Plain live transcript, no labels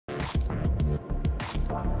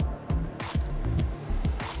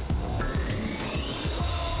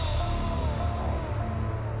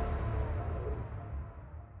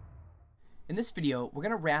In this video, we're going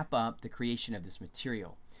to wrap up the creation of this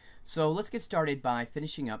material. So let's get started by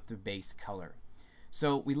finishing up the base color.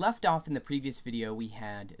 So we left off in the previous video, we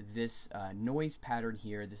had this noise pattern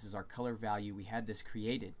here. This is our color value. We had this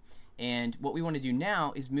created. And what we want to do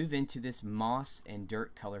now is move into this moss and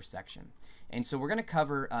dirt color section. And so we're going to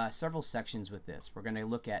cover several sections with this. We're going to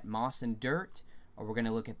look at moss and dirt, or we're going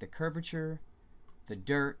to look at the curvature, the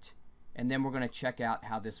dirt, and then we're going to check out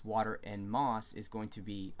how this water and moss is going to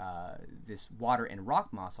be, this water and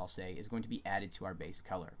rock moss, I'll say, is going to be added to our base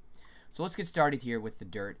color. So let's get started here with the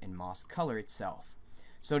dirt and moss color itself.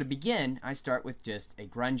 So to begin, I start with just a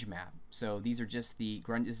grunge map. So these are just the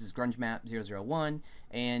grunge, this is grunge map 001,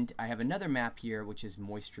 and I have another map here which is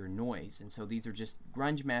moisture noise. And so these are just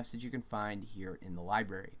grunge maps that you can find here in the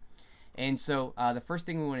library. And so the first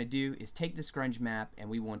thing we want to do is take this grunge map and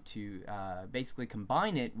we want to basically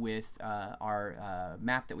combine it with our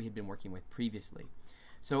map that we had been working with previously.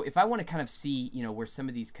 So if I want to kind of see, where some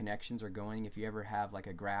of these connections are going, if you ever have like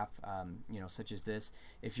a graph, such as this,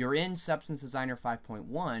 if you're in Substance Designer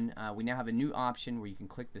 5.1, we now have a new option where you can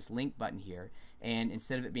click this link button here, and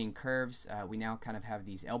instead of it being curves, we now kind of have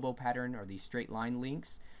these elbow pattern or these straight line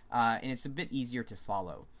links, and it's a bit easier to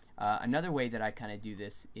follow. Another way that I kind of do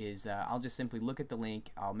this is I'll just simply look at the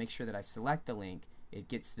link, I'll make sure that I select the link, it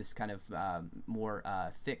gets this kind of more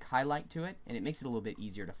thick highlight to it, and it makes it a little bit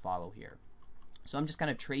easier to follow here. So I'm just kind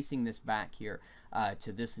of tracing this back here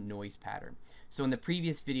to this noise pattern. So in the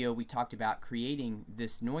previous video we talked about creating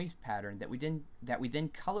this noise pattern that we then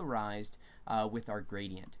colorized with our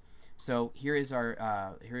gradient. So here is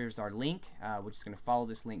our link. We're just going to follow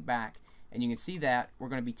this link back, and you can see that we're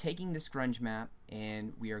going to be taking this grunge map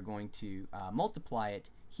and we are going to multiply it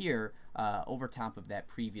here over top of that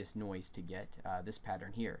previous noise to get this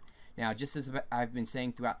pattern here. Now, just as I've been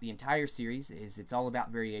saying throughout the entire series, it's all about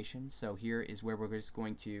variation. So here is where we're just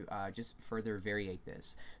going to just further variate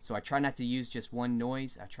this. So I try not to use just one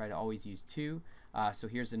noise. I try to always use two. So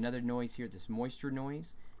here's another noise here, this moisture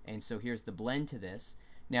noise. And so here's the blend to this.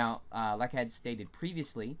 Now, like I had stated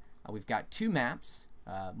previously, we've got two maps,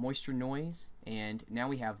 moisture noise, and now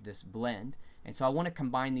we have this blend. And so I want to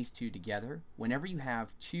combine these two together. Whenever you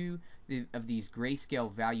have two of these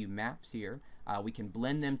grayscale value maps here, we can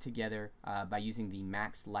blend them together by using the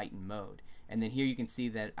max lighten mode. And then here you can see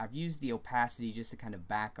that I've used the opacity just to kind of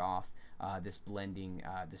back off this blending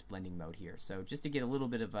mode here. So just to get a little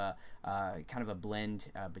bit of a kind of a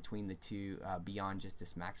blend between the two beyond just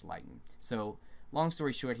this max lighten. So long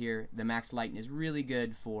story short here, the max lighten is really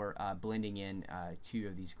good for blending in two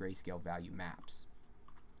of these grayscale value maps.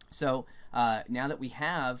 So now that we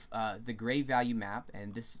have the gray value map,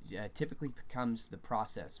 and this typically becomes the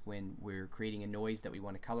process when we're creating a noise that we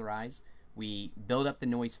want to colorize, we build up the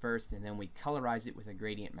noise first and then we colorize it with a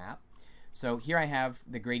gradient map. So here I have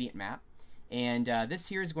the gradient map, and this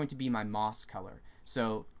here is going to be my moss color.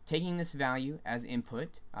 So taking this value as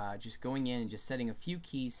input, just going in and just setting a few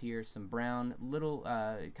keys here, some brown, little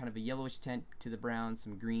kind of a yellowish tint to the brown,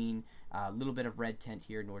 some green, a little bit of red tint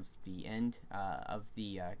here towards the end of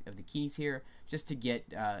the keys here, just to get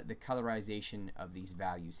the colorization of these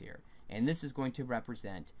values here. And this is going to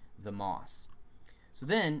represent the moss. So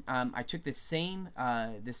then I took the same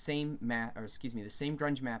grunge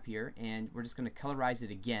map here, and we're just going to colorize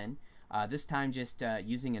it again. This time just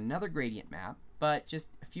using another gradient map, but just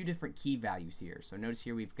a few different key values here. So notice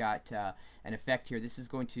here we've got an effect here. This is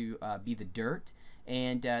going to be the dirt,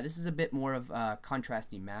 and this is a bit more of a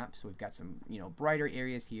contrasting map. So we've got some brighter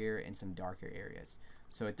areas here and some darker areas.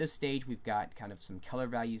 So at this stage we've got kind of some color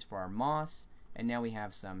values for our moss, and now we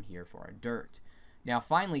have some here for our dirt. Now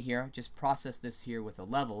finally here, just process this here with the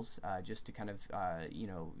levels just to kind of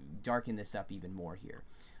darken this up even more here.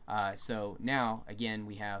 So now again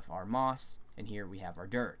we have our moss, and here we have our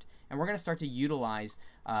dirt, and we're going to start to utilize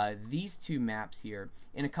these two maps here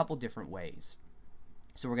in a couple different ways.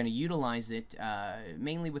 So we're going to utilize it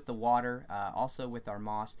mainly with the water, also with our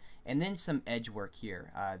moss, and then some edge work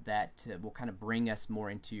here that will kind of bring us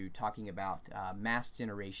more into talking about mass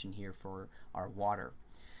generation here for our water.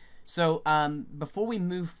 So before we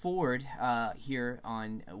move forward here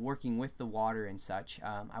on working with the water and such,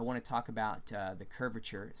 I want to talk about the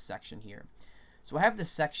curvature section here. So I have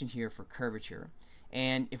this section here for curvature,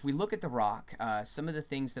 and if we look at the rock, some of the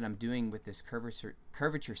things that I'm doing with this curvature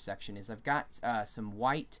section is I've got some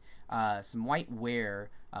white edge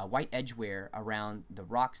wear around the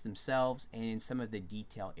rocks themselves and in some of the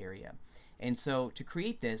detail area. And so to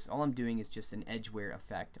create this, all I'm doing is just an edge wear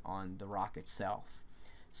effect on the rock itself.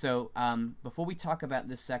 So before we talk about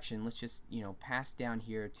this section, let's just pass down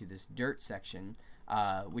here to this dirt section,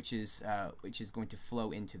 which is going to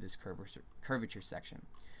flow into this curvature section.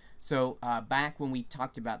 So back when we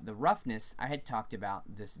talked about the roughness, I had talked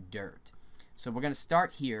about this dirt. So we're going to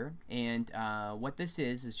start here, and what this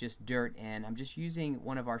is just dirt, and I'm just using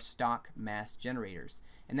one of our stock mask generators,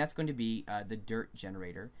 and that's going to be the dirt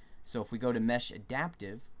generator. So if we go to Mesh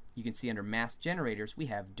Adaptive, you can see under Mask Generators we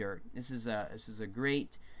have dirt. This is a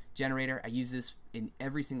great generator. I use this in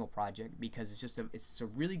every single project because it's a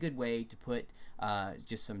really good way to put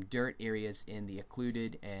just some dirt areas in the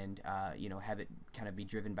occluded, and you know, have it kind of be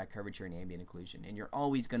driven by curvature and ambient occlusion. And you're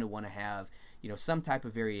always going to want to have, you know, some type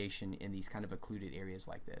of variation in these kind of occluded areas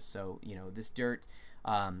like this. So you know, this dirt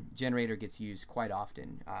generator gets used quite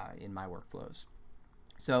often in my workflows.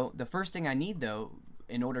 So the first thing I need, though,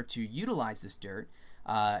 in order to utilize this dirt,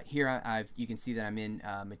 here you can see that I'm in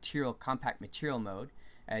compact material mode,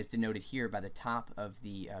 as denoted here by the top of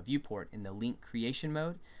the viewport in the link creation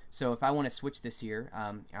mode. So if I want to switch this here,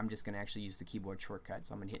 I'm just going to actually use the keyboard shortcut.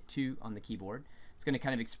 So I'm going to hit 2 on the keyboard. It's going to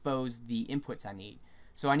kind of expose the inputs I need.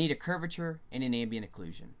 So I need a curvature and an ambient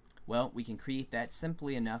occlusion. Well, we can create that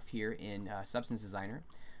simply enough here in Substance Designer.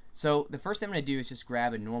 So the first thing I'm going to do is just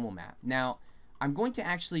grab a normal map. Now I'm going to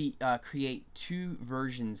actually create 2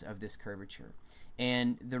 versions of this curvature.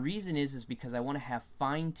 And the reason is because I want to have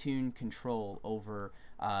fine-tuned control over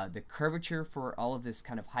the curvature for all of this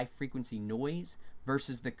kind of high-frequency noise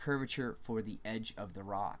versus the curvature for the edge of the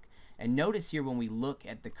rock. And notice here, when we look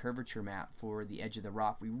at the curvature map for the edge of the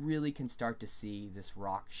rock, we really can start to see this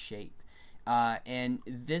rock shape. And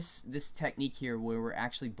this technique here, where we're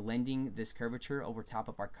actually blending this curvature over top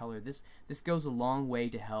of our color, this goes a long way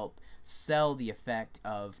to help sell the effect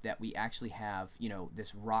of that we actually have, you know,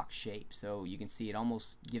 this rock shape. So you can see it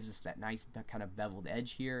almost gives us that nice kind of beveled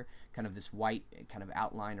edge here, kind of this white kind of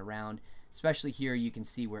outline around. Especially here, you can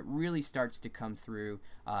see where it really starts to come through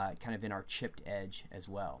kind of in our chipped edge as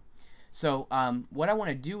well. So what I want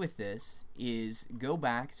to do with this is go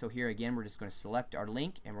back. So here again, we're just going to select our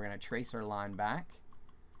link, and we're going to trace our line back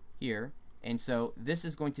here. And so this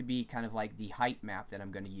is going to be kind of like the height map that I'm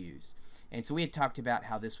going to use. And so we had talked about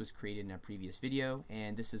how this was created in a previous video,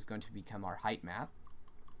 and this is going to become our height map.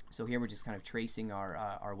 So here we're just kind of tracing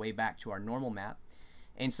our way back to our normal map.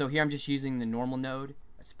 And so here I'm just using the normal node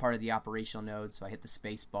as part of the operational node. So I hit the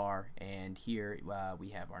space bar, and here we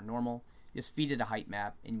have our normal. Just feed it a height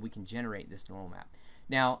map, and we can generate this normal map.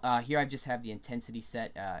 Now here I just have the intensity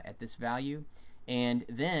set at this value, and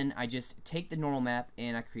then I just take the normal map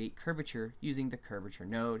and I create curvature using the curvature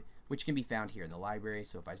node, which can be found here in the library.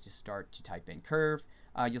 So if I just start to type in curve,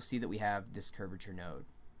 you'll see that we have this curvature node.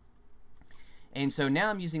 And so now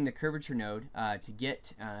I'm using the curvature node to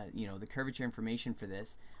get you know, the curvature information for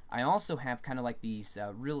this. I also have kind of like these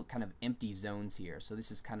real kind of empty zones here. So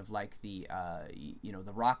this is kind of like the you know,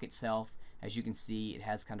 the rock itself. As you can see, it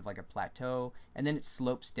has kind of like a plateau, and then it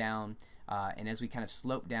slopes down. And as we kind of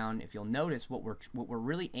slope down, if you'll notice, what we're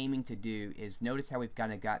really aiming to do is notice how we've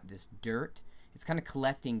kind of got this dirt. It's kind of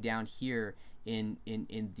collecting down here in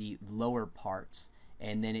the lower parts,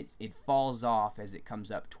 and then it falls off as it comes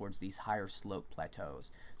up towards these higher slope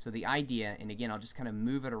plateaus. So the idea, and again, I'll just kind of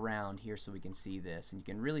move it around here so we can see this, and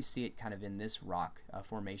you can really see it kind of in this rock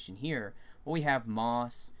formation here, where we have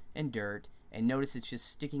moss and dirt, and notice it's just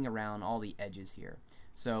sticking around all the edges here.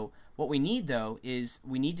 So what we need, though, is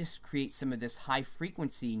we need to create some of this high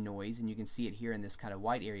frequency noise, and you can see it here in this kind of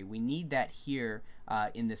white area. We need that here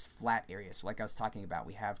in this flat area. So like I was talking about,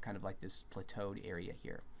 we have kind of like this plateaued area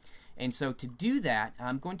here. And so to do that,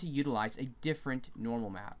 I'm going to utilize a different normal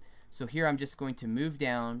map. So here I'm just going to move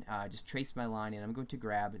down, just trace my line, and I'm going to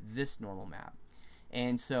grab this normal map.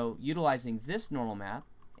 And so utilizing this normal map,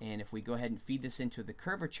 and if we go ahead and feed this into the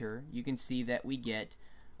curvature, you can see that we get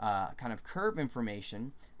kind of curve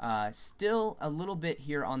information, still a little bit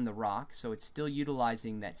here on the rock, so it's still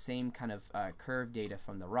utilizing that same kind of curve data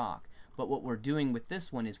from the rock. But what we're doing with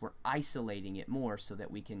this one is we're isolating it more so that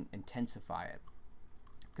we can intensify it.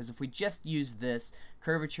 Because if we just use this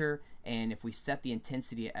curvature, and if we set the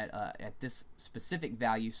intensity at this specific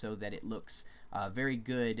value so that it looks very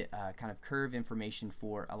good kind of curve information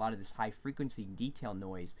for a lot of this high frequency detail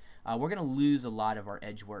noise, we're going to lose a lot of our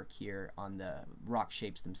edge work here on the rock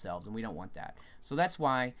shapes themselves, and we don't want that. So that's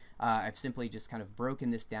why I've simply just kind of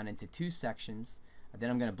broken this down into 2 sections. Then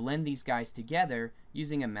I'm going to blend these guys together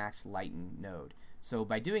using a max lighten node. So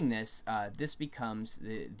by doing this, this becomes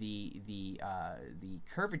the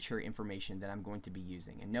curvature information that I'm going to be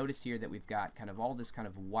using. And notice here that we've got kind of all this kind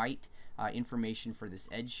of white information for this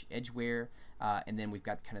edge wear, and then we've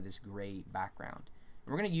got kind of this gray background.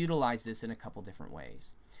 We're going to utilize this in a couple different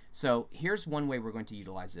ways. So here's one way we're going to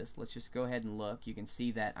utilize this. Let's just go ahead and look. You can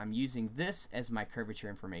see that I'm using this as my curvature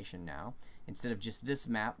information now. Instead of just this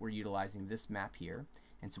map, we're utilizing this map here.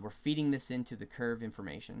 and so we're feeding this into the curve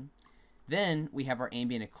information. Then we have our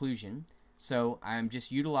ambient occlusion. So I'm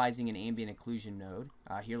just utilizing an ambient occlusion node.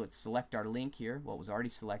 Here, let's select our link here. Well, it was already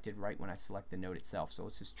selected right when I select the node itself. So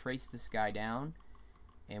let's just trace this guy down,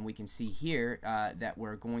 and we can see here that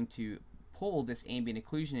we're going to pull this ambient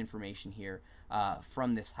occlusion information here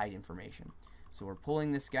from this height information. So we're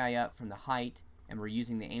pulling this guy up from the height, and we're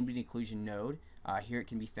using the ambient occlusion node. Here it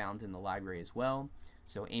can be found in the library as well.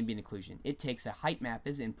 So ambient occlusion. It takes a height map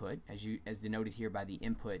as input, as denoted here by the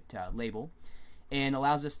input label, and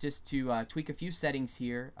allows us just to tweak a few settings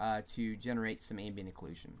here to generate some ambient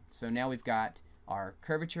occlusion. So now we've got our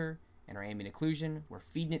curvature and our ambient occlusion. We're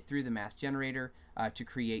feeding it through the mask generator to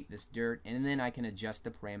create this dirt, and then I can adjust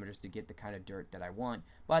the parameters to get the kind of dirt that I want,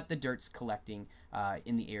 but the dirt's collecting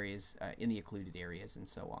in the areas, in the occluded areas, and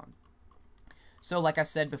so on. So like I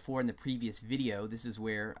said before in the previous video, this is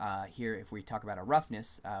where here, if we talk about our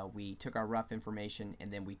roughness, we took our rough information,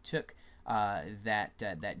 and then we took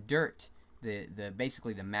that dirt,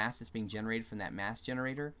 basically the mass that's being generated from that mass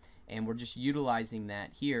generator, and we're just utilizing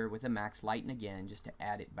that here with a max lighten again, just to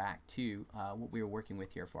add it back to what we were working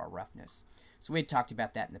with here for our roughness. So we had talked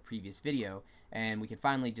about that in the previous video, and we can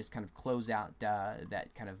finally just kind of close out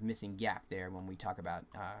that kind of missing gap there when we talk about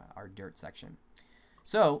our dirt section.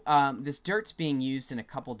 So this dirt's being used in a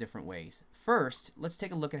couple different ways. First, let's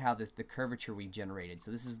take a look at how the curvature we generated. So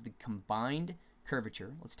this is the combined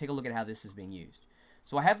curvature. Let's take a look at how this is being used.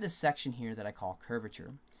 So I have this section here that I call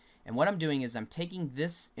curvature, and what I'm doing is I'm taking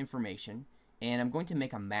this information and I'm going to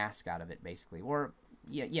make a mask out of it, basically. Or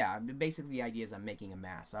basically the idea is I'm making a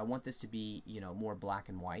mask. So I want this to be, you know, more black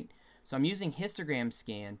and white. So I'm using histogram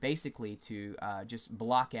scan basically to just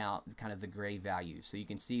block out kind of the gray values. So you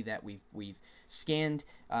can see that we've scanned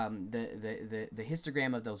the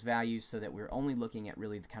histogram of those values so that we're only looking at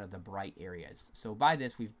really kind of the bright areas. So by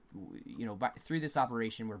this, through this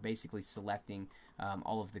operation, we're basically selecting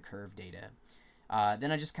all of the curve data.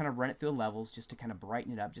 Then I just kind of run it through the levels just to kind of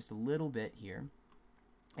brighten it up just a little bit here.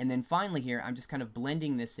 And then finally here, I'm just kind of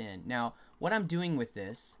blending this in. Now, what I'm doing with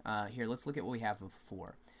this, here, let's look at what we have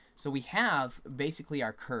before. So we have basically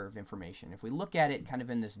our curve information. If we look at it kind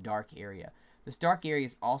of in this dark area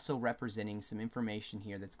is also representing some information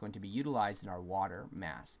here that's going to be utilized in our water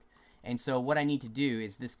mask. And so what I need to do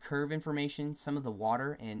is this curve information, some of the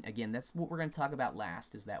water, and again, that's what we're going to talk about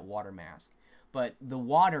last, is that water mask. But the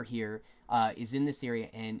water here is in this area,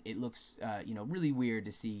 and it looks you know, really weird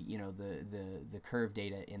to see, you know, the curve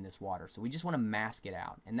data in this water. So we just want to mask it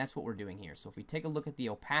out, and that's what we're doing here. So if we take a look at the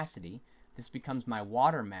opacity, this becomes my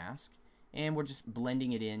water mask, and we're just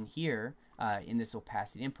blending it in here in this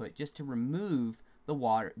opacity input just to remove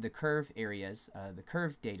the curve areas, the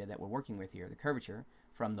curve data that we're working with here, the curvature,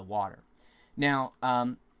 from the water. Now,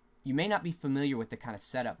 you may not be familiar with the kind of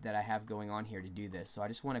setup that I have going on here to do this, so I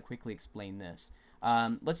just want to quickly explain this.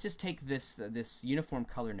 Let's just take this uniform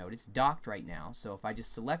color node. It's docked right now, so if I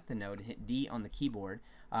just select the node and hit D on the keyboard,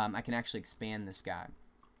 I can actually expand this guy.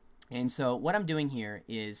 And so what I'm doing here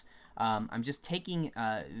is I'm just taking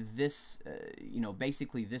this, you know,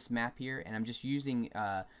 basically this map here, and I'm just using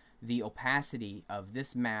the opacity of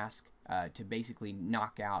this mask to basically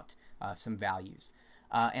knock out some values.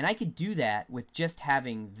 And I could do that with just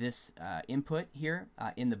having this input here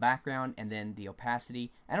in the background and then the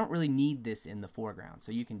opacity. I don't really need this in the foreground,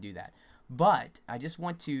 so you can do that. But I just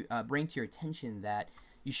want to bring to your attention that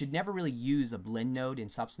you should never really use a blend node in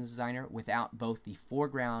Substance Designer without both the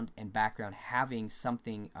foreground and background having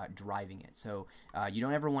something driving it. So you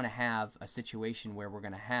don't ever want to have a situation where we're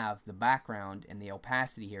going to have the background and the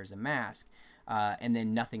opacity here as a mask, and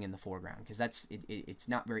then nothing in the foreground, because it's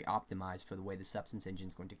not very optimized for the way the Substance engine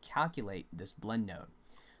is going to calculate this blend node.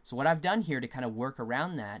 So what I've done here to kind of work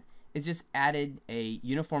around that is just added a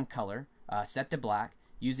uniform color set to black,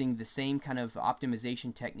 using the same kind of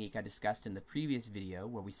optimization technique I discussed in the previous video,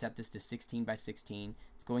 where we set this to 16 by 16.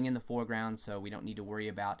 It's going in the foreground, so we don't need to worry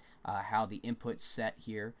about how the input's set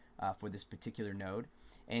here for this particular node.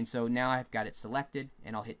 And so now I've got it selected,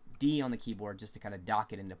 and I'll hit D on the keyboard just to kind of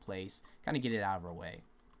dock it into place, kind of get it out of our way.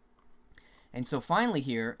 And so finally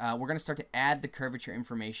here, we're going to start to add the curvature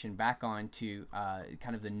information back onto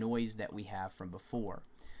kind of the noise that we have from before.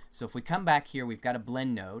 So if we come back here, we've got a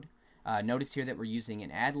blend node. Notice here that we're using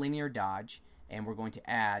an add linear dodge, and we're going to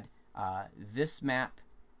add this map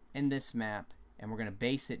and this map, and we're going to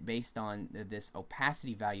base it based on this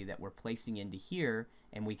opacity value that we're placing into here,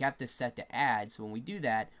 and we got this set to add. So when we do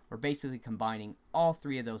that, we're basically combining all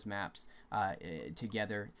three of those maps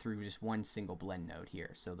together through just one single blend node here.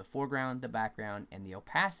 So the foreground, the background, and the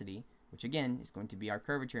opacity, which again is going to be our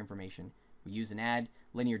curvature information, we use an add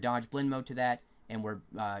linear dodge blend mode to that, and we're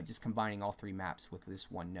just combining all three maps with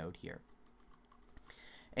this one node here.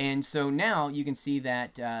 And so now you can see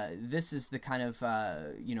that this is the kind of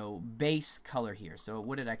you know, base color here. So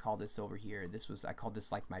what did I call this over here? I called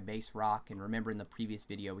this like my base rock, and remember in the previous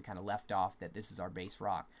video we kind of left off that this is our base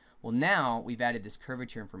rock. Well, now we've added this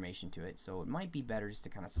curvature information to it, so it might be better just to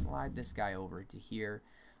kind of slide this guy over to here.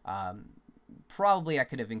 Probably I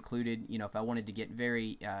could have included, you know, if I wanted to get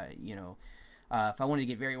very you know, if I wanted to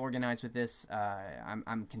get very organized with this,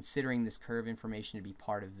 I'm considering this curve information to be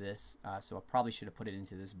part of this, so I probably should have put it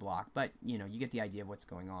into this block, but you know, you get the idea of what's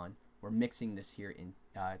going on. We're mixing this here in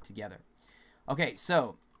together. Okay,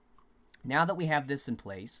 so now that we have this in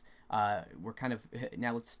place, we're kind of,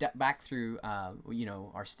 now let's step back through you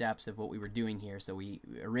know, our steps of what we were doing here. So we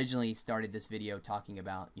originally started this video talking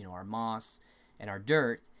about, you know, our moss and our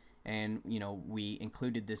dirt, and you know, we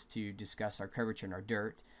included this to discuss our curvature and our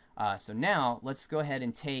dirt. So now let's go ahead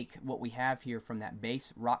and take what we have here from that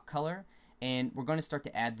base rock color, and we're going to start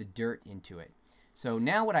to add the dirt into it. So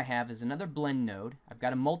now what I have is another blend node. I've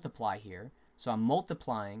got to multiply here, so I'm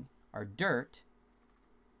multiplying our dirt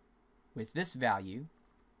with this value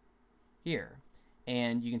here,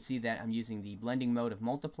 and you can see that I'm using the blending mode of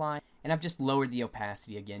multiply, and I've just lowered the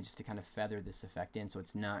opacity again just to kind of feather this effect in so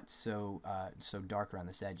it's not so so dark around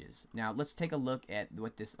the edges. Now let's take a look at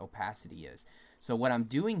what this opacity is. So what I'm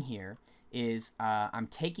doing here is I'm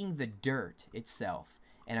taking the dirt itself,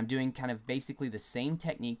 and I'm doing kind of basically the same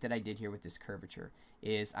technique that I did here with this curvature.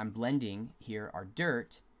 Is I'm blending here our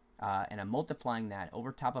dirt, and I'm multiplying that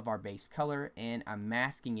over top of our base color, and I'm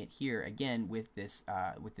masking it here again with this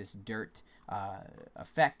dirt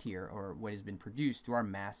effect here, or what has been produced through our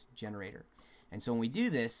mask generator. And so when we do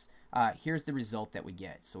this, here's the result that we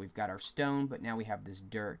get. So we've got our stone, but now we have this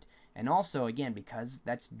dirt. And also, again, because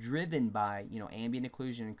that's driven by, you know, ambient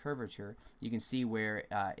occlusion and curvature, you can see where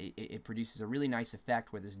it produces a really nice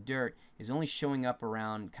effect where this dirt is only showing up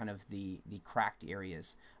around kind of the cracked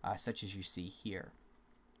areas, such as you see here.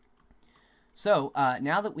 So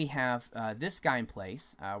now that we have this guy in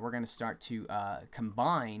place, we're going to start to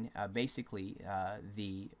combine basically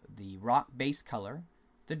the rock base color,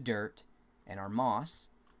 the dirt, and our moss.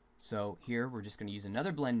 So here we're just going to use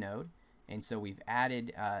another blend node, and so we've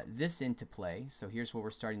added this into play. So here's where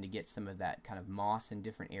we're starting to get some of that kind of moss in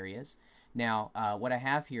different areas. Now what I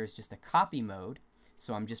have here is just a copy mode,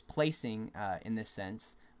 so I'm just placing in this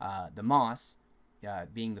sense the moss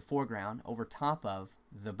being the foreground over top of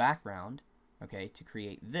the background, okay, to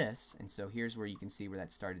create this. And so here's where you can see where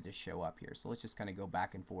that started to show up here. So let's just kind of go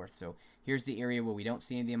back and forth. So here's the area where we don't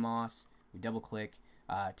see any of the moss. We double click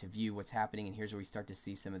to view what's happening, and here's where we start to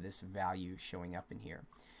see some of this value showing up in here.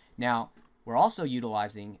 Now we're also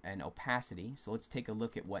utilizing an opacity, so let's take a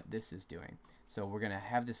look at what this is doing. So we're going to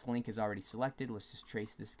have this link is already selected. Let's just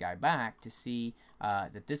trace this guy back to see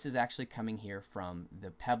that this is actually coming here from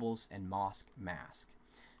the pebbles and moss mask.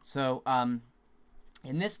 So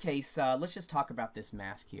in this case, let's just talk about this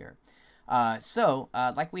mask here.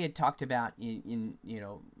 Like we had talked about in you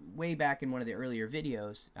know, way back in one of the earlier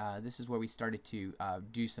videos, this is where we started to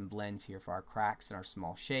do some blends here for our cracks and our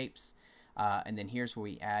small shapes, and then here's where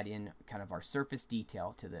we add in kind of our surface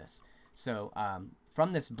detail to this. So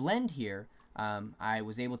from this blend here, I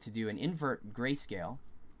was able to do an invert grayscale.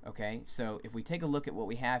 Okay, so if we take a look at what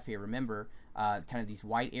we have here, remember kind of these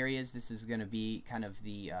white areas, this is going to be kind of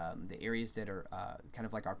the areas that are kind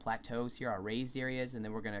of like our plateaus here, our raised areas, and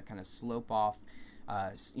then we're going to kind of slope off,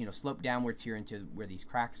 you know, slope downwards here into where these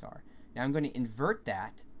cracks are. Now I'm going to invert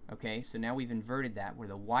that. Okay, so now we've inverted that, where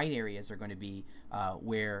the white areas are going to be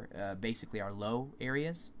where basically our low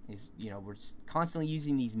areas is, you know, we're constantly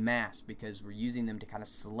using these masks because we're using them to kind of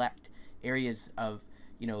select areas of,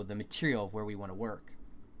 you know, the material of where we want to work.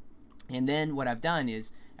 And then what I've done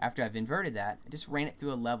is, after I've inverted that, I just ran it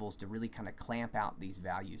through a levels to really kind of clamp out these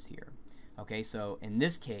values here. Okay, so in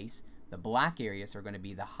this case, the black areas are going to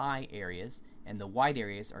be the high areas, and the white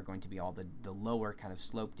areas are going to be all the lower kind of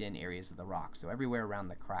sloped in areas of the rock. So everywhere around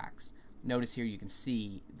the cracks. Notice here you can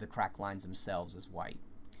see the crack lines themselves as white.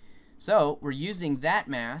 So we're using that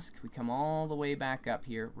mask. We come all the way back up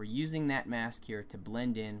here. We're using that mask here to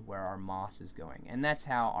blend in where our moss is going. And that's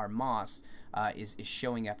how our moss is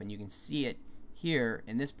showing up. And you can see it here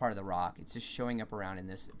in this part of the rock. It's just showing up around in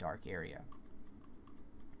this dark area.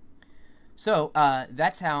 So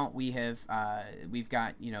that's how we have, we've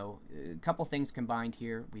got, you know, a couple things combined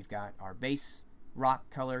here. We've got our base rock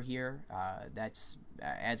color here. That's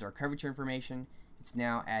adds our curvature information. It's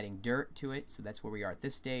now adding dirt to it, so that's where we are at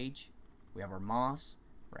this stage. We have our moss.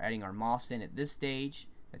 We're adding our moss in at this stage.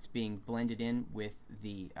 that's being blended in with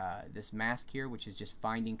the this mask here, which is just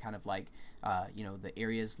finding kind of like you know, the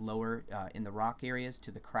areas lower in the rock areas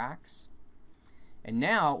to the cracks. And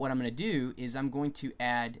now what I'm going to do is I'm going to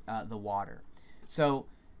add the water. So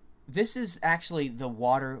this is actually the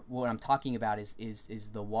water. What I'm talking about is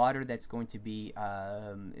the water that's going to be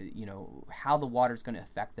you know, how the water is going to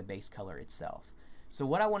affect the base color itself. So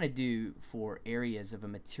what I want to do for areas of a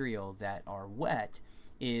material that are wet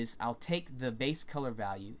is I'll take the base color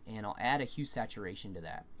value and I'll add a hue saturation to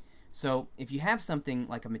that. So if you have something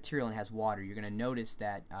like a material and it has water, you're going to notice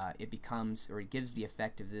that it becomes, or it gives the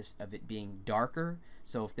effect of it being darker.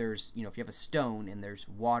 So if there's, you know, if you have a stone and there's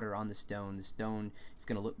water on the stone is going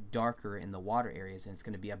to look darker in the water areas, and it's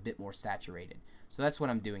going to be a bit more saturated. So that's what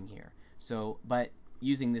I'm doing here. So, but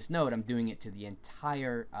using this node, I'm doing it to the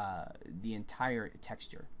entire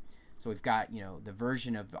texture. So we've got, you know, the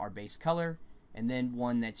version of our base color, and then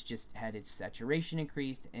one that's just had its saturation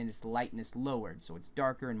increased and its lightness lowered, so it's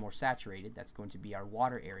darker and more saturated. That's going to be our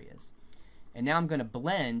water areas. And now I'm going to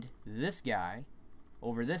blend this guy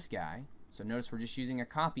over this guy. So notice we're just using a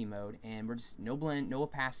copy mode, and we're just no blend, no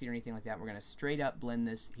opacity or anything like that. We're going to straight up blend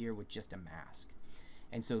this here with just a mask.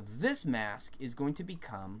 And so this mask is going to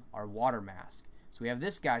become our water mask. So we have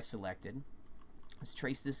this guy selected. Let's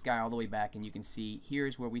trace this guy all the way back, and you can see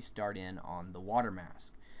here's where we start in on the water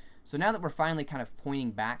mask. So now that we're finally kind of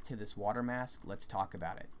pointing back to this water mask, let's talk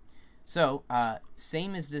about it. So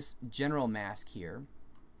same as this general mask here,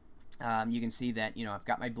 you can see that, you know, I've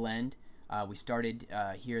got my blend. We started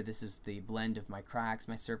here. This is the blend of my cracks,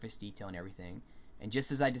 my surface detail, and everything. And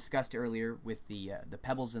just as I discussed earlier with the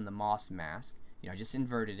pebbles and the moss mask, you know, I just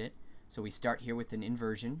inverted it. So we start here with an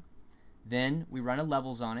inversion. Then we run a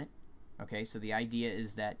levels on it. Okay, so the idea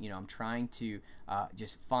is that, you know, I'm trying to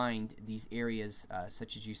just find these areas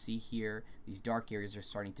such as you see here. These dark areas are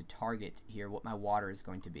starting to target here what my water is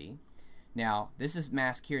going to be. Now, this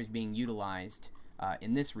mask here is being utilized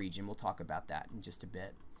in this region. We'll talk about that in just a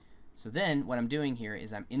bit. So then what I'm doing here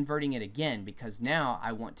is I'm inverting it again, because now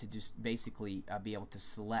I want to just basically be able to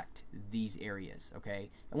select these areas,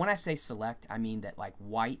 okay? And when I say select, I mean that like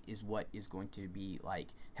white is what is going to be like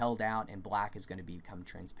held out and black is going to become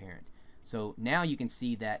transparent. So now you can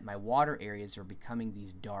see that my water areas are becoming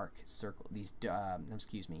these dark circle, these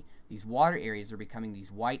water areas are becoming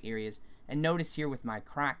these white areas. And notice here with my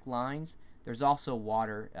crack lines, there's also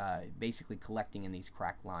water basically collecting in these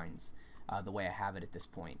crack lines the way I have it at this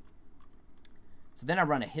point. So then I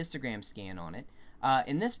run a histogram scan on it.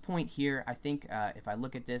 In this point here, I think if I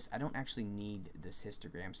look at this, I don't actually need this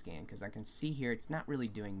histogram scan, because I can see here it's not really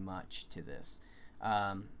doing much to this.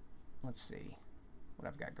 Let's see what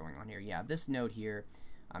I've got going on here. Yeah, this node here,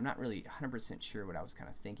 I'm not really 100% sure what I was kind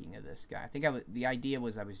of thinking of this guy. I think the idea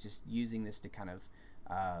was I was just using this to kind of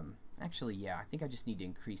actually, yeah, I think I just need to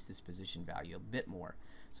increase this position value a bit more.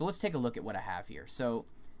 So let's take a look at what I have here. So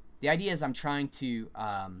the idea is I'm trying to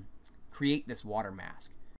create this water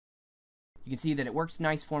mask. You can see that it works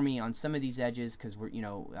nice for me on some of these edges because we're, you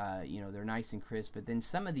know, they're nice and crisp. But then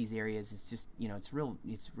some of these areas, it's just, you know, it's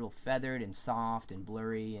real feathered and soft and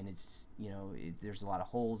blurry, and it's, you know, there's a lot of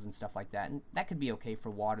holes and stuff like that. And that could be okay for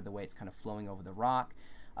water, the way it's kind of flowing over the rock.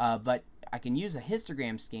 But I can use a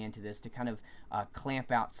histogram scan to this to kind of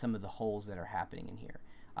clamp out some of the holes that are happening in here.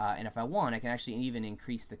 And if I want, I can actually even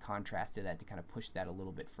increase the contrast to that to kind of push that a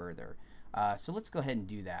little bit further. So let's go ahead and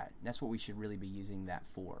do that. That's what we should really be using that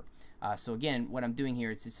for. So again, what I'm doing here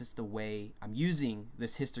is it's just the way I'm using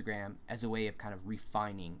this histogram as a way of kind of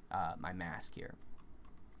refining my mask here.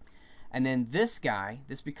 And then this guy,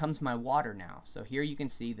 this becomes my water now. So here you can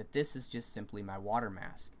see that this is just simply my water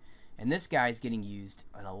mask. And this guy is getting used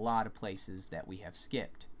in a lot of places that we have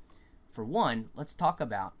skipped. For one, let's talk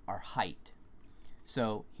about our height.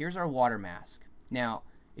 So here's our water mask. Now,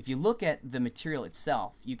 if you look at the material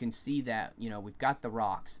itself, you can see that, you know, we've got the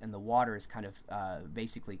rocks and the water is kind of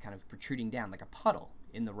basically kind of protruding down like a puddle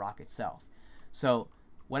in the rock itself. So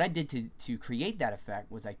what I did to create that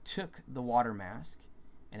effect was I took the water mask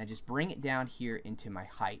and I just bring it down here into my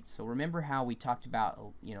height. So remember how we talked about,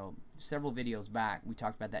 you know, several videos back, we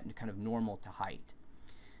talked about that in kind of normal to height.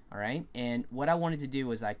 All right, and what I wanted to do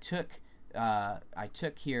was I took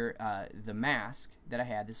here the mask that I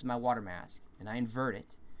had. This is my water mask, and I invert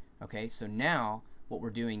it. Okay, so now what we're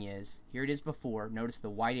doing is, here it is before. Notice the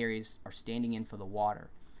white areas are standing in for the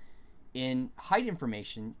water. In height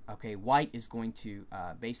information, okay, white is going to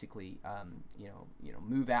basically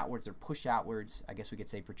move outwards or push outwards. I guess we could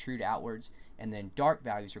say protrude outwards, and then dark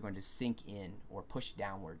values are going to sink in or push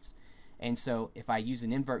downwards. And so if I use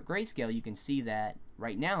an invert grayscale, you can see that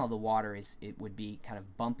right now the water would be kind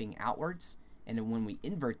of bumping outwards, and then when we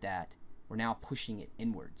invert that, we're now pushing it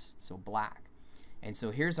inwards, so black. And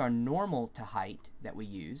so here's our normal to height that we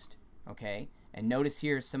used, okay? And notice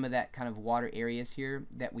here some of that kind of water areas here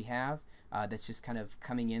that we have that's just kind of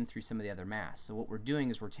coming in through some of the other masks. So what we're doing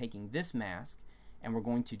is we're taking this mask and we're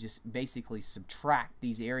going to just basically subtract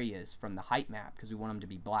these areas from the height map because we want them to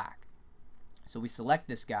be black. So we select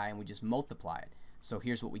this guy and we just multiply it. So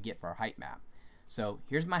here's what we get for our height map. So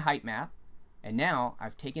here's my height map, and now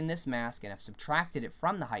I've taken this mask and I've subtracted it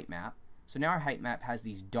from the height map. So now our height map has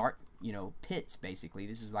these dark, pits basically.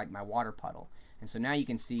 This is like my water puddle. And so now you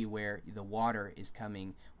can see where the water is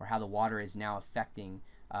coming, or how the water is now affecting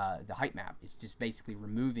the height map. It's just basically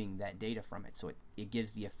removing that data from it. So it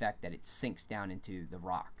gives the effect that it sinks down into the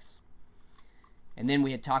rocks. And then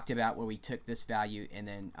we had talked about where we took this value and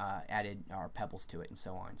then added our pebbles to it and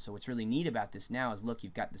so on. So what's really neat about this now is, look,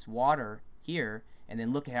 you've got this water here, and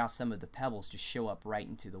then look at how some of the pebbles just show up right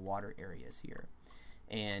into the water areas here.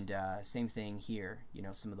 And same thing here,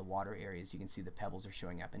 some of the water areas, you can see the pebbles are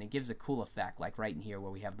showing up. And it gives a cool effect, like right in here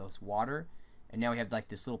where we have those water, and now we have like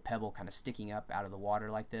this little pebble kind of sticking up out of the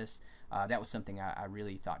water like this. That was something I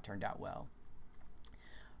really thought turned out well.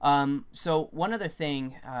 So one other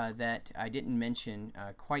thing that I didn't mention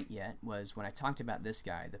quite yet was when I talked about this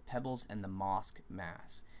guy, the pebbles and the moss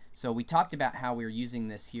mask. So we talked about how we were using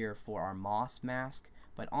this here for our moss mask,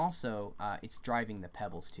 but also it's driving the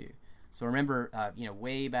pebbles too. So remember,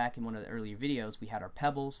 way back in one of the earlier videos, we had our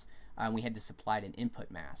pebbles, and we had to supply an input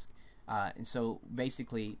mask. And so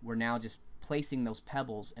basically, we're now just placing those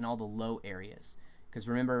pebbles in all the low areas. Because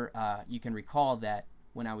remember, you can recall that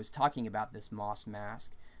when I was talking about this moss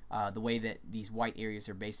mask, the way that these white areas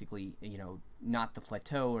are basically, not the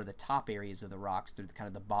plateau or the top areas of the rocks, they're kind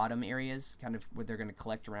of the bottom areas, kind of where they're going to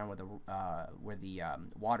collect around where the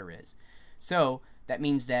water is. So that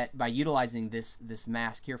means that by utilizing this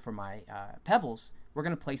mask here for my pebbles, we're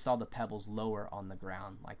going to place all the pebbles lower on the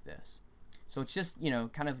ground like this. So it's just,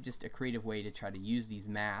 kind of just a creative way to try to use these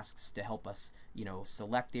masks to help us,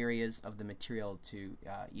 select areas of the material to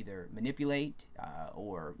either manipulate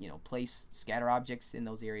or, place scatter objects in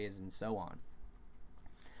those areas and so on.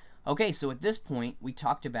 Okay, so at this point, we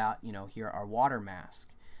talked about, here our water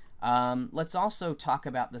mask. Let's also talk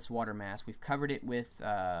about this water mask. We've covered it with,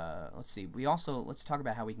 let's talk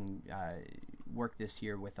about how we can work this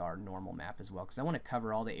here with our normal map as well, because I want to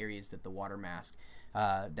cover all the areas that the water mask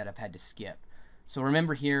that I've had to skip. So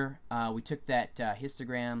remember here, we took that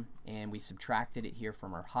histogram and we subtracted it here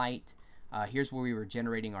from our height. Here's where we were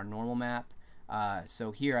generating our normal map.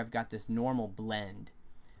 So here I've got this normal blend.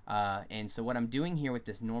 And so what I'm doing here with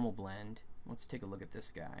this normal blend, let's take a look at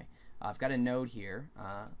this guy. I've got a node here.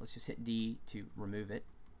 Let's just hit D to remove it.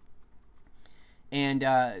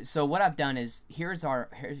 And so what I've done is here's our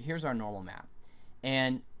normal map,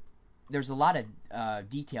 and there's a lot of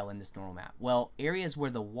detail in this normal map. Well, areas where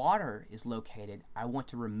the water is located, I want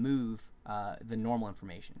to remove the normal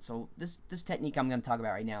information. So this technique I'm going to talk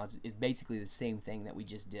about right now is basically the same thing that we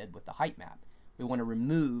just did with the height map. We want to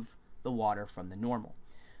remove the water from the normal.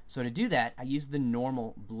 So to do that, I use the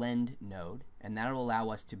normal blend node, and that will allow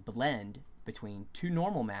us to blend between two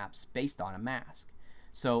normal maps based on a mask.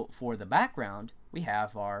 So for the background, we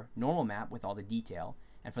have our normal map with all the detail,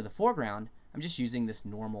 and for the foreground, I'm just using this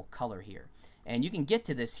normal color here. And you can get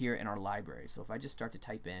to this here in our library. So if I just start to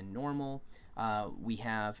type in normal, we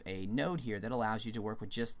have a node here that allows you to work with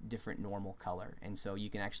just different normal color. And so you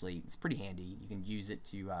can actually, it's pretty handy, you can use it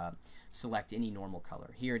to select any normal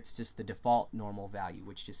color. Here it's just the default normal value,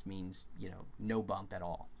 which just means, no bump at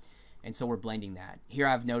all. And so we're blending that. Here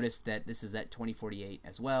I've noticed that this is at 2048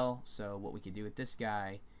 as well. So what we could do with this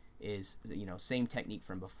guy is, same technique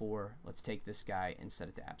from before. Let's take this guy and set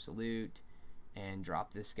it to absolute and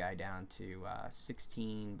drop this guy down to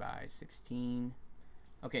 16 by 16.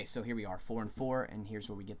 Okay, so here we are, 4 and 4, and here's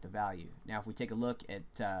where we get the value. Now if we take a look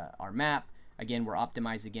at our map, again, we're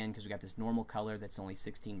optimized again because we got this normal color that's only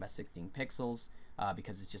 16 by 16 pixels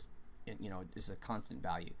because it's just, it's a constant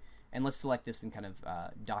value. And let's select this and kind of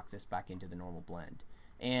dock this back into the normal blend.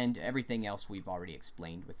 And everything else we've already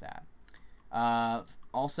explained with that.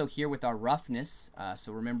 Also here with our roughness,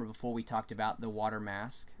 so remember before we talked about the water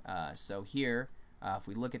mask. So here, if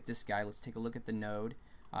we look at this guy, let's take a look at the node.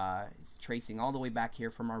 It's tracing all the way back here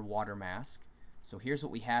from our water mask. So here's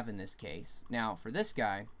what we have in this case. Now for this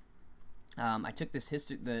guy, I took this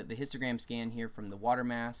the histogram scan here from the water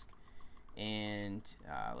mask, and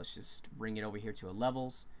let's just bring it over here to a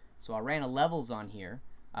levels. So I ran a levels on here,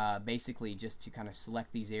 basically just to kind of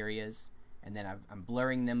select these areas, and then I'm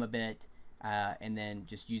blurring them a bit, and then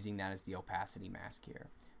just using that as the opacity mask here.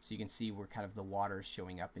 So you can see where kind of the water is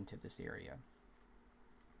showing up into this area.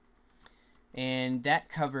 And that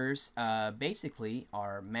covers basically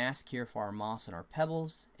our mask here for our moss and our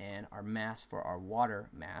pebbles, and our mask for our water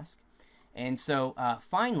mask. And so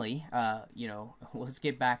finally, you know, let's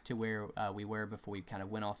get back to where we were before we kind of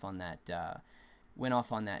went off on that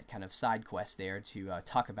kind of side quest there to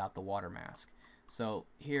talk about the water mask. So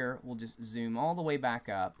here we'll just zoom all the way back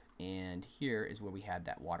up, and here is where we had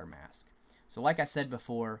that water mask. So like I said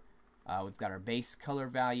before, we've got our base color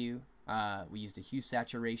value. We used a hue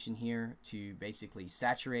saturation here to basically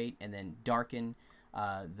saturate and then darken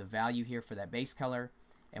the value here for that base color,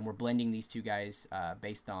 and we're blending these two guys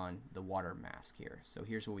based on the water mask here. So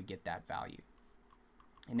here's where we get that value.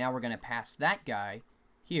 And now we're going to pass that guy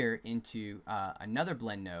here into another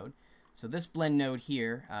blend node. So this blend node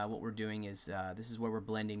here, what we're doing is this is where we're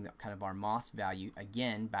blending kind of our moss value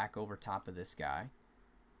again back over top of this guy.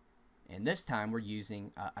 And this time we're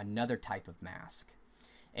using another type of mask.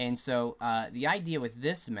 And so the idea with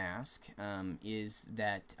this mask is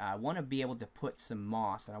that I want to be able to put some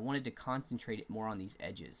moss, and I wanted to concentrate it more on these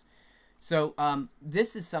edges. So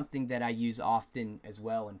this is something that I use often as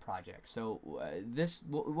well in projects. So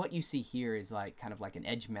what you see here is like kind of like an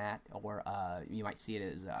edge mat, or you might see it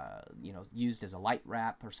as you know, used as a light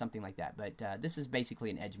wrap or something like that. But this is basically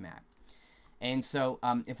an edge mat. And so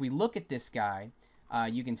if we look at this guy,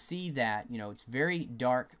 you can see that, you know, it's very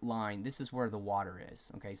dark line. This is where the water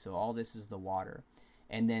is. Okay, so all this is the water,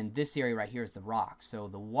 and then this area right here is the rock. So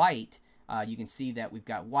the white, you can see that we've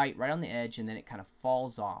got white right on the edge, and then it kind of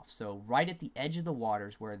falls off. So right at the edge of the water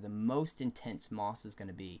is where the most intense moss is going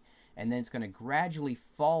to be, and then it's going to gradually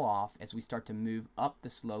fall off as we start to move up the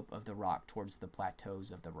slope of the rock towards the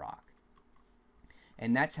plateaus of the rock.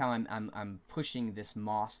 And that's how I'm pushing this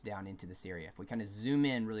moss down into this area. If we kind of zoom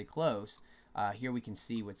in really close, here we can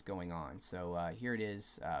see what's going on. So here it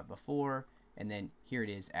is before, and then here it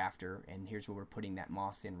is after, and here's where we're putting that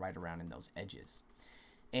moss in right around in those edges.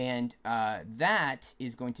 And that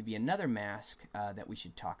is going to be another mask that we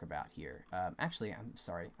should talk about here. Actually, I'm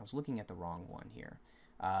sorry, I was looking at the wrong one here.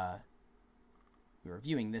 We were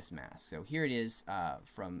viewing this mask. So here it is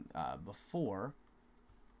from before.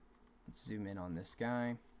 Let's zoom in on this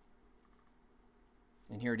guy.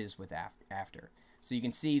 And here it is with after. So you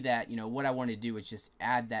can see that, you know, what I wanted to do is just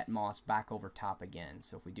add that moss back over top again.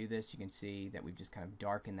 So if we do this, you can see that we've just kind of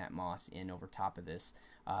darkened that moss in over top of this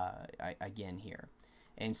again here.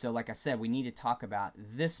 And so like I said, we need to talk about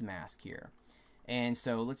this mask here. And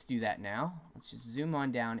so let's do that now. Let's just zoom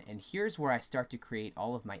on down, and here's where I start to create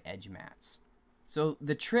all of my edge mats. So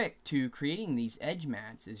the trick to creating these edge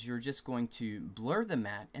mats is you're just going to blur the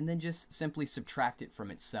mat and then just simply subtract it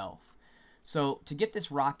from itself. So to get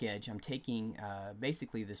this rock edge, I'm taking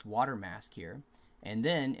basically this water mask here, and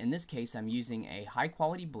then in this case I'm using a high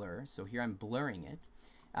quality blur. So here I'm blurring it,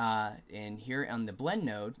 and here on the blend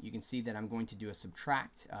node you can see that I'm going to do a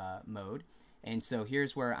subtract mode. And so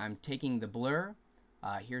here's where I'm taking the blur,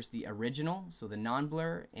 here's the original, so the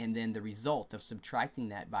non-blur, and then the result of subtracting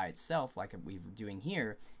that by itself, like we were doing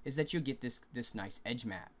here, is that you'll get this nice edge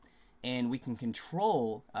mat. And we can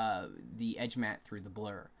control the edge mat through the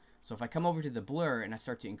blur. So if I come over to the blur and I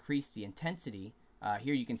start to increase the intensity,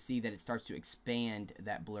 here you can see that it starts to expand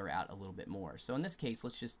that blur out a little bit more. So in this case,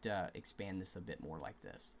 let's just expand this a bit more like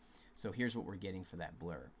this. So here's what we're getting for that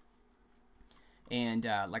blur. And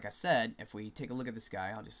like I said, if we take a look at this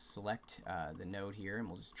guy, I'll just select the node here, and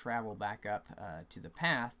we'll just travel back up to the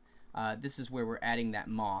path. This is where we're adding that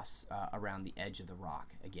moss around the edge of the rock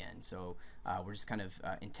again. So we're just kind of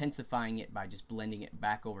intensifying it by just blending it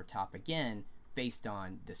back over top again, based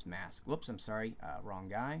on this mask. Whoops, I'm sorry, wrong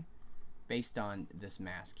guy. Based on this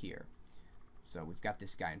mask here. So we've got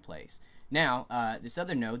this guy in place. Now, this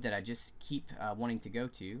other node that I just keep wanting to go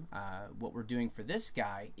to, what we're doing for this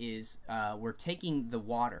guy is we're taking the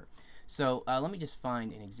water. So let me just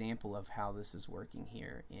find an example of how this is working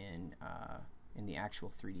here in the actual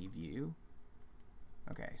 3D view.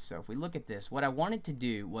 Okay, so if we look at this, what I wanted to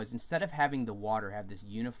do was, instead of having the water have this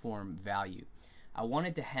uniform value, I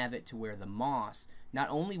wanted to have it to where the moss, not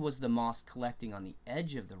only was the moss collecting on the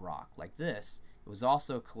edge of the rock like this, it was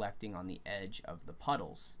also collecting on the edge of the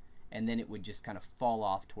puddles, and then it would just kind of fall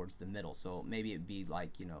off towards the middle. So maybe it'd be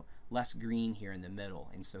like, you know, less green here in the middle,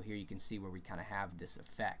 and so here you can see where we kind of have this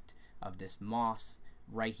effect of this moss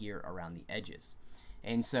right here around the edges.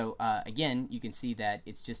 And so again, you can see that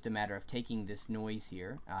it's just a matter of taking this noise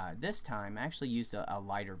here. This time I actually used a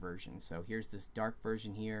lighter version. So here's this dark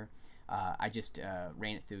version here. I just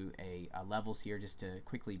ran it through levels here just to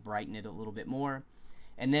quickly brighten it a little bit more.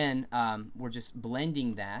 And then we're just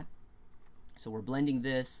blending that. So we're blending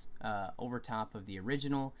this over top of the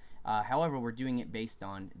original. However, we're doing it based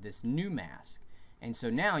on this new mask. And so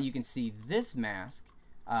now you can see this mask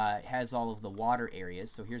has all of the water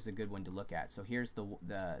areas. So here's a good one to look at. So here's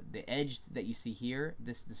the edge that you see here.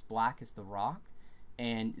 This black is the rock,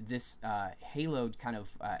 and this haloed kind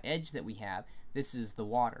of edge that we have, this is the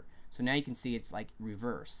water. So now you can see it's like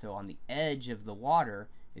reverse. So on the edge of the water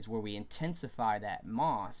is where we intensify that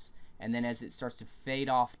moss, and then as it starts to fade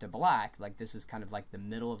off to black, like this is kind of like the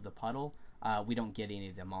middle of the puddle, we don't get any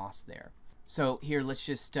of the moss there. So here, let's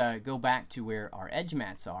just go back to where our edge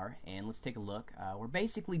mats are, and let's take a look. We're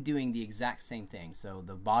basically doing the exact same thing. So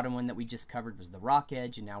the bottom one that we just covered was the rock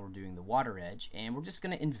edge, and now we're doing the water edge, and we're just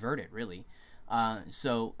going to invert it, really.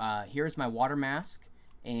 Here's my water mask,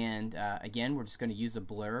 and again, we're just going to use a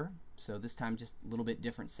blur. So this time, just a little bit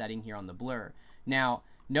different setting here on the blur. Now,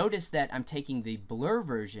 notice that I'm taking the blur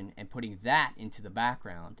version and putting that into the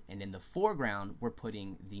background, and in the foreground, we're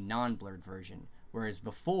putting the non-blurred version. Whereas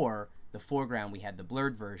before, the foreground we had the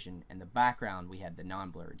blurred version, and the background we had the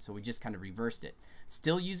non-blurred. So we just kind of reversed it.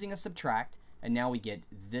 Still using a subtract, and now we get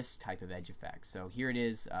this type of edge effect. So here it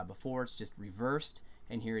is before, it's just reversed,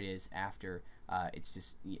 and here it is after. It's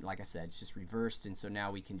just, like I said, it's just reversed, and so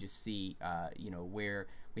now we can just see where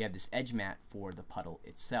we have this edge mat for the puddle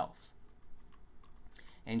itself.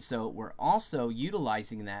 And so we're also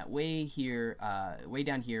utilizing that way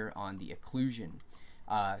down here on the occlusion.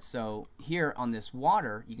 So here on this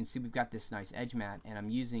water, you can see we've got this nice edge mat, and I'm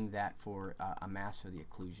using that for a mask for the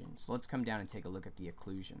occlusion. So let's come down and take a look at the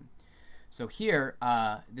occlusion. So here,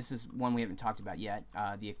 this is one we haven't talked about yet.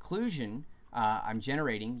 The occlusion I'm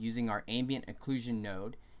generating using our ambient occlusion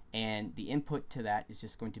node, and the input to that is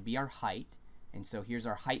just going to be our height. And so here's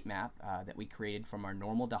our height map that we created from our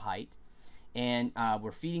normal to height. And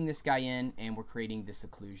we're feeding this guy in, and we're creating this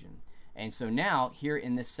occlusion. And so now here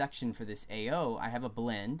in this section for this AO, I have a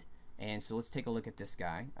blend, and so let's take a look at this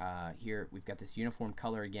guy. Here we've got this uniform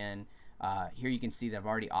color again. Here you can see that I've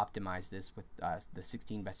already optimized this with the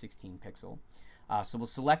 16 by 16 pixel. So we'll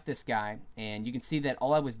select this guy, and you can see that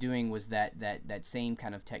all I was doing was that same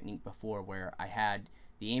kind of technique before, where I had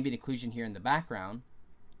the ambient occlusion here in the background,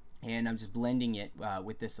 and I'm just blending it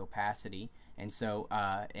with this opacity. And so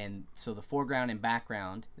the foreground and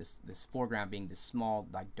background, this foreground being this small,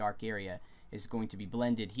 like, dark area, is going to be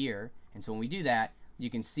blended here. And so when we do that, you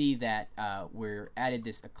can see that we're added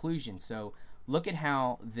this occlusion. So look at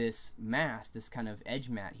how this mask, this kind of edge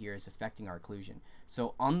mat here, is affecting our occlusion.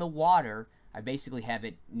 So on the water, I basically have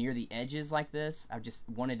it near the edges like this. I just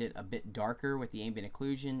wanted it a bit darker with the ambient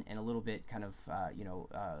occlusion, and a little bit kind of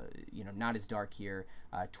not as dark here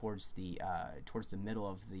towards the middle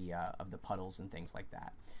of the puddles and things like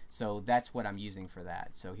that. So that's what I'm using for that.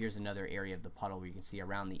 So here's another area of the puddle where you can see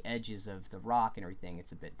around the edges of the rock and everything,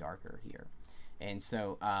 it's a bit darker here. And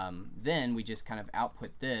so then we just kind of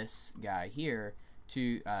output this guy here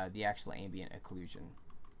to the actual ambient occlusion.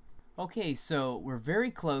 Okay, so we're very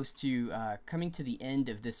close to coming to the end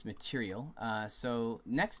of this material. So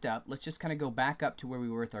next up, let's just kind of go back up to where we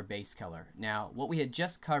were with our base color. Now, what we had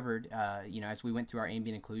just covered, as we went through our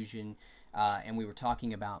ambient occlusion, and we were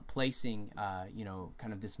talking about placing,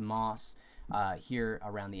 kind of this moss here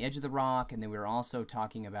around the edge of the rock, and then we were also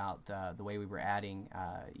talking about the way we were adding,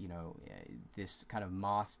 this kind of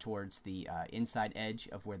moss towards the inside edge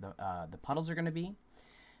of where the puddles are going to be.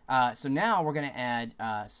 So now we're going to add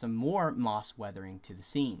some more moss weathering to the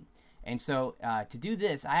scene. And so to do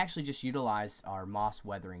this, I actually just utilize our moss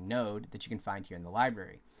weathering node that you can find here in the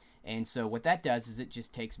library. And so what that does is it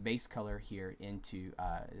just takes base color here into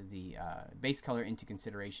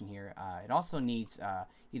consideration here. It also needs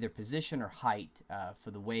either position or height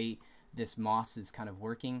for the way this moss is kind of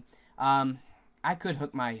working. I could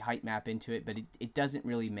hook my height map into it, but it doesn't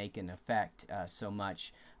really make an effect so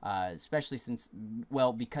much. Especially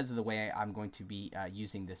because of the way I'm going to be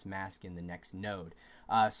using this mask in the next node.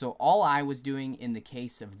 So all I was doing in the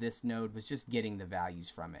case of this node was just getting the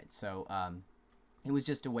values from it. So it was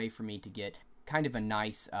just a way for me to get kind of a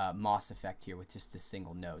nice moss effect here with just this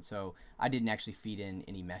single node. So I didn't actually feed in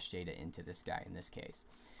any mesh data into this guy in this case.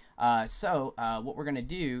 What we're going to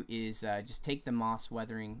do is just take the moss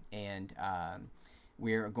weathering, and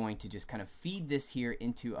we're going to just kind of feed this here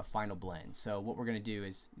into a final blend. So what we're going to do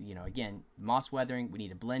is, again, moss weathering, we need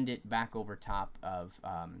to blend it back over top of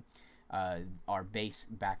our base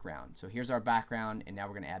background. So here's our background, and now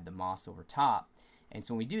we're going to add the moss over top. And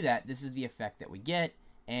so when we do that, this is the effect that we get,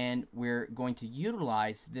 and we're going to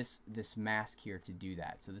utilize this mask here to do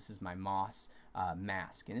that. So this is my moss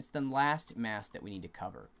mask, and it's the last mask that we need to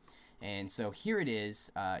cover. And so here it is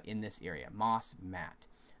in this area, moss matte.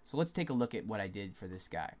 So let's take a look at what I did for this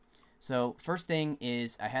guy. So first thing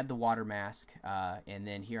is I had the water mask, and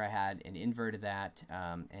then here I had an invert of that,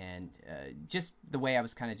 and just the way I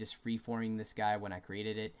was kind of just free-forming this guy when I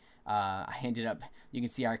created it, I ended up, you can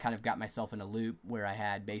see I kind of got myself in a loop where I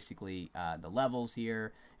had basically the levels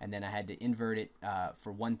here, and then I had to invert it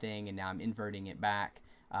for one thing, and now I'm inverting it back,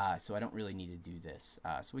 so I don't really need to do this.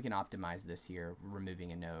 So we can optimize this here,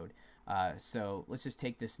 removing a node. So let's just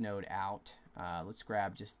take this node out. Let's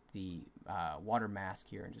grab just the water mask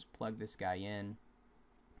here and just plug this guy in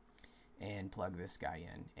and plug this guy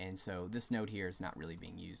in. And so this node here is not really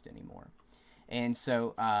being used anymore. And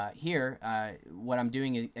so here, what I'm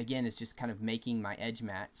doing again is just kind of making my edge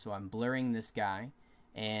matte. So I'm blurring this guy,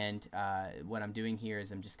 and what I'm doing here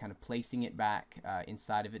is I'm just kind of placing it back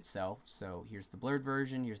inside of itself. So here's the blurred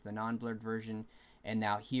version, here's the non-blurred version, and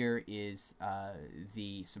now here is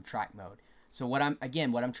the subtract mode. So what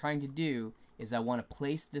I'm trying to do is I want to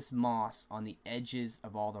place this moss on the edges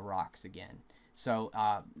of all the rocks again. So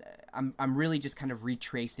I'm really just kind of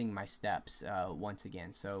retracing my steps once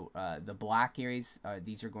again. So the black areas,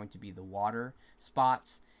 these are going to be the water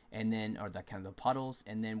spots, and then, or the kind of the puddles,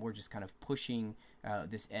 and then we're just kind of pushing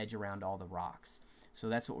this edge around all the rocks. So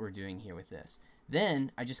that's what we're doing here with this.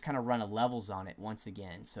 Then I just kind of run a levels on it once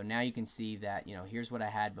again. So now you can see that, you know, here's what I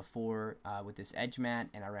had before with this edge matte,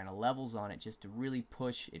 and I ran a levels on it just to really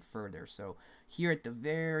push it further. So here at the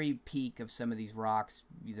very peak of some of these rocks,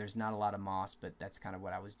 there's not a lot of moss, but that's kind of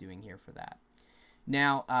what I was doing here for that.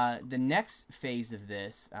 Now the next phase of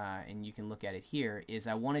this, and you can look at it here, is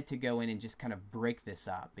I wanted to go in and just kind of break this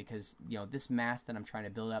up, because, you know, this mask that I'm trying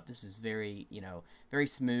to build up, this is very, you know, very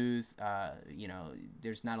smooth. You know,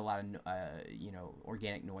 there's not a lot of you know,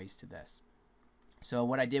 organic noise to this. So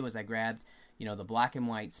what I did was I grabbed, you know, the black and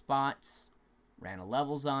white spots, ran a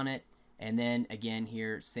levels on it, and then again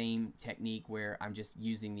here, same technique where I'm just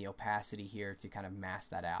using the opacity here to kind of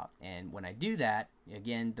mask that out. And when I do that,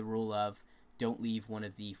 again, the rule of don't leave one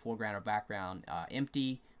of the foreground or background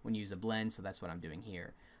empty when you use a blend, so that's what I'm doing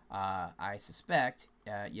here. I suspect,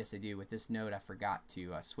 yes I do, with this node I forgot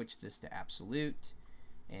to switch this to absolute,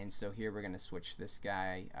 and so here we're going to switch this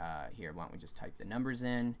guy here. Why don't we just type the numbers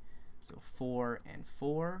in? So 4 and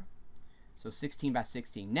 4, so 16 by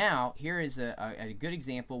 16. Now here is a good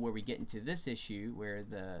example where we get into this issue where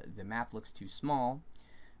the map looks too small,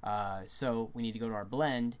 so we need to go to our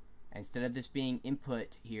blend. Instead of this being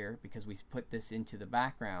input here, because we put this into the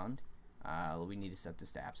background, we need to set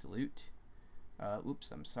this to absolute. Oops,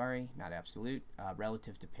 I'm sorry, not absolute,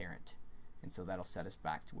 relative to parent. And so that'll set us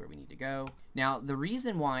back to where we need to go. Now, the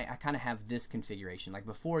reason why I kind of have this configuration, like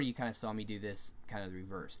before you kind of saw me do this kind of the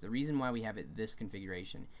reverse. The reason why we have it this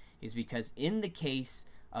configuration is because in the case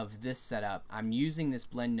of this setup, I'm using this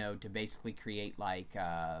blend node to basically create like,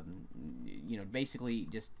 you know, basically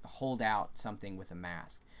just hold out something with a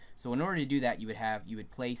mask. So in order to do that, you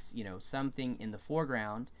would place, you know, something in the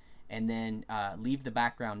foreground, and then leave the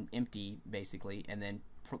background empty basically, and then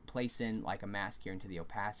place in like a mask here into the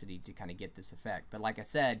opacity to kind of get this effect. But like I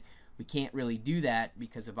said, we can't really do that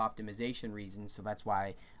because of optimization reasons, so that's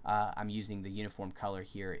why I'm using the uniform color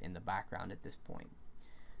here in the background at this point.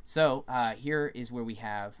 So here is where we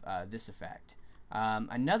have this effect.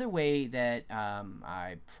 Another way that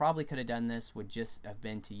I probably could have done this would just have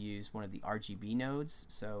been to use one of the RGB nodes.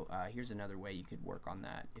 So here's another way you could work on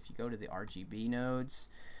that. If you go to the RGB nodes,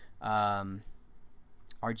 RGBA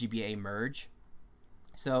merge.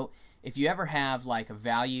 So if you ever have like a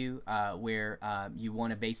value where you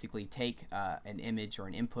want to basically take an image or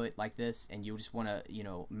an input like this, and you just want to, you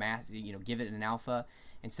know, give it an alpha,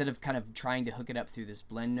 instead of kind of trying to hook it up through this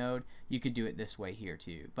blend node, you could do it this way here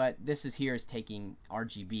too. But this is taking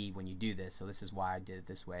RGB when you do this, so this is why I did it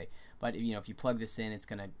this way. But you know, if you plug this in, it's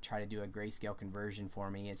going to try to do a grayscale conversion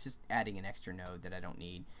for me. It's just adding an extra node that I don't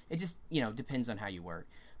need. It just, you know, depends on how you work.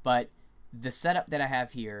 But the setup that I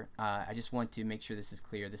have here, I just want to make sure this is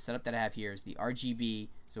clear. The setup that I have here is the RGB,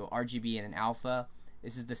 so RGB and an alpha.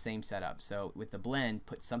 This is the same setup. So with the blend,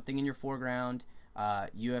 put something in your foreground.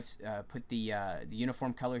 You have put the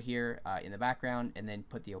uniform color here in the background, and then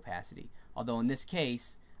put the opacity. Although in this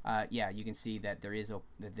case, yeah, you can see that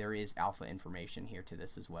there is alpha information here to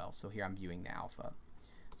this as well. So here I'm viewing the alpha.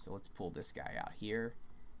 So let's pull this guy out here,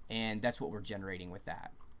 and that's what we're generating with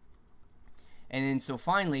that. And then so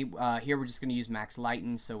finally, here we're just going to use max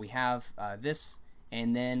lighten. So we have this,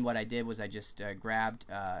 and then what I did was I just grabbed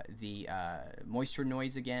the moisture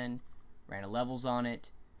noise again, ran a levels on it,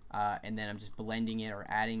 and then I'm just blending it or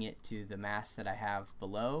adding it to the mask that I have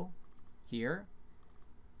below here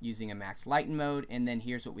using a max lighten mode, and then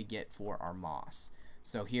here's what we get for our moss.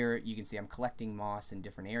 So here you can see I'm collecting moss in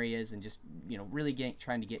different areas and just, you know, really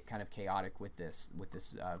trying to get kind of chaotic with this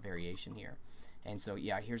variation here. And so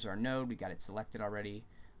yeah, here's our node. We got it selected already.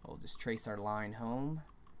 We'll just trace our line home.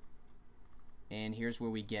 And here's where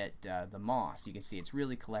we get the moss. You can see it's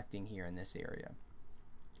really collecting here in this area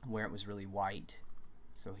where it was really white.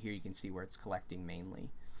 So here you can see where it's collecting mainly.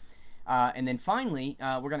 And then finally,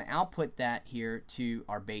 we're going to output that here to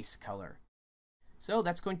our base color. So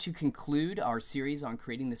that's going to conclude our series on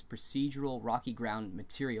creating this procedural rocky ground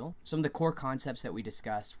material. Some of the core concepts that we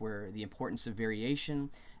discussed were the importance of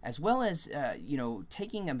variation, as well as you know,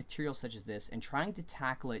 taking a material such as this and trying to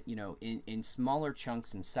tackle it, you know, in smaller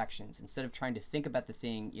chunks and sections. Instead of trying to think about the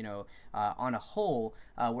thing, you know, on a whole,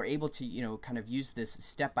 we're able to, you know, kind of use this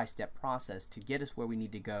step-by-step process to get us where we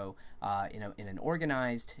need to go in an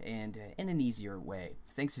organized and in an easier way.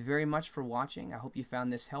 Thanks very much for watching. I hope you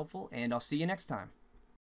found this helpful, and I'll see you next time.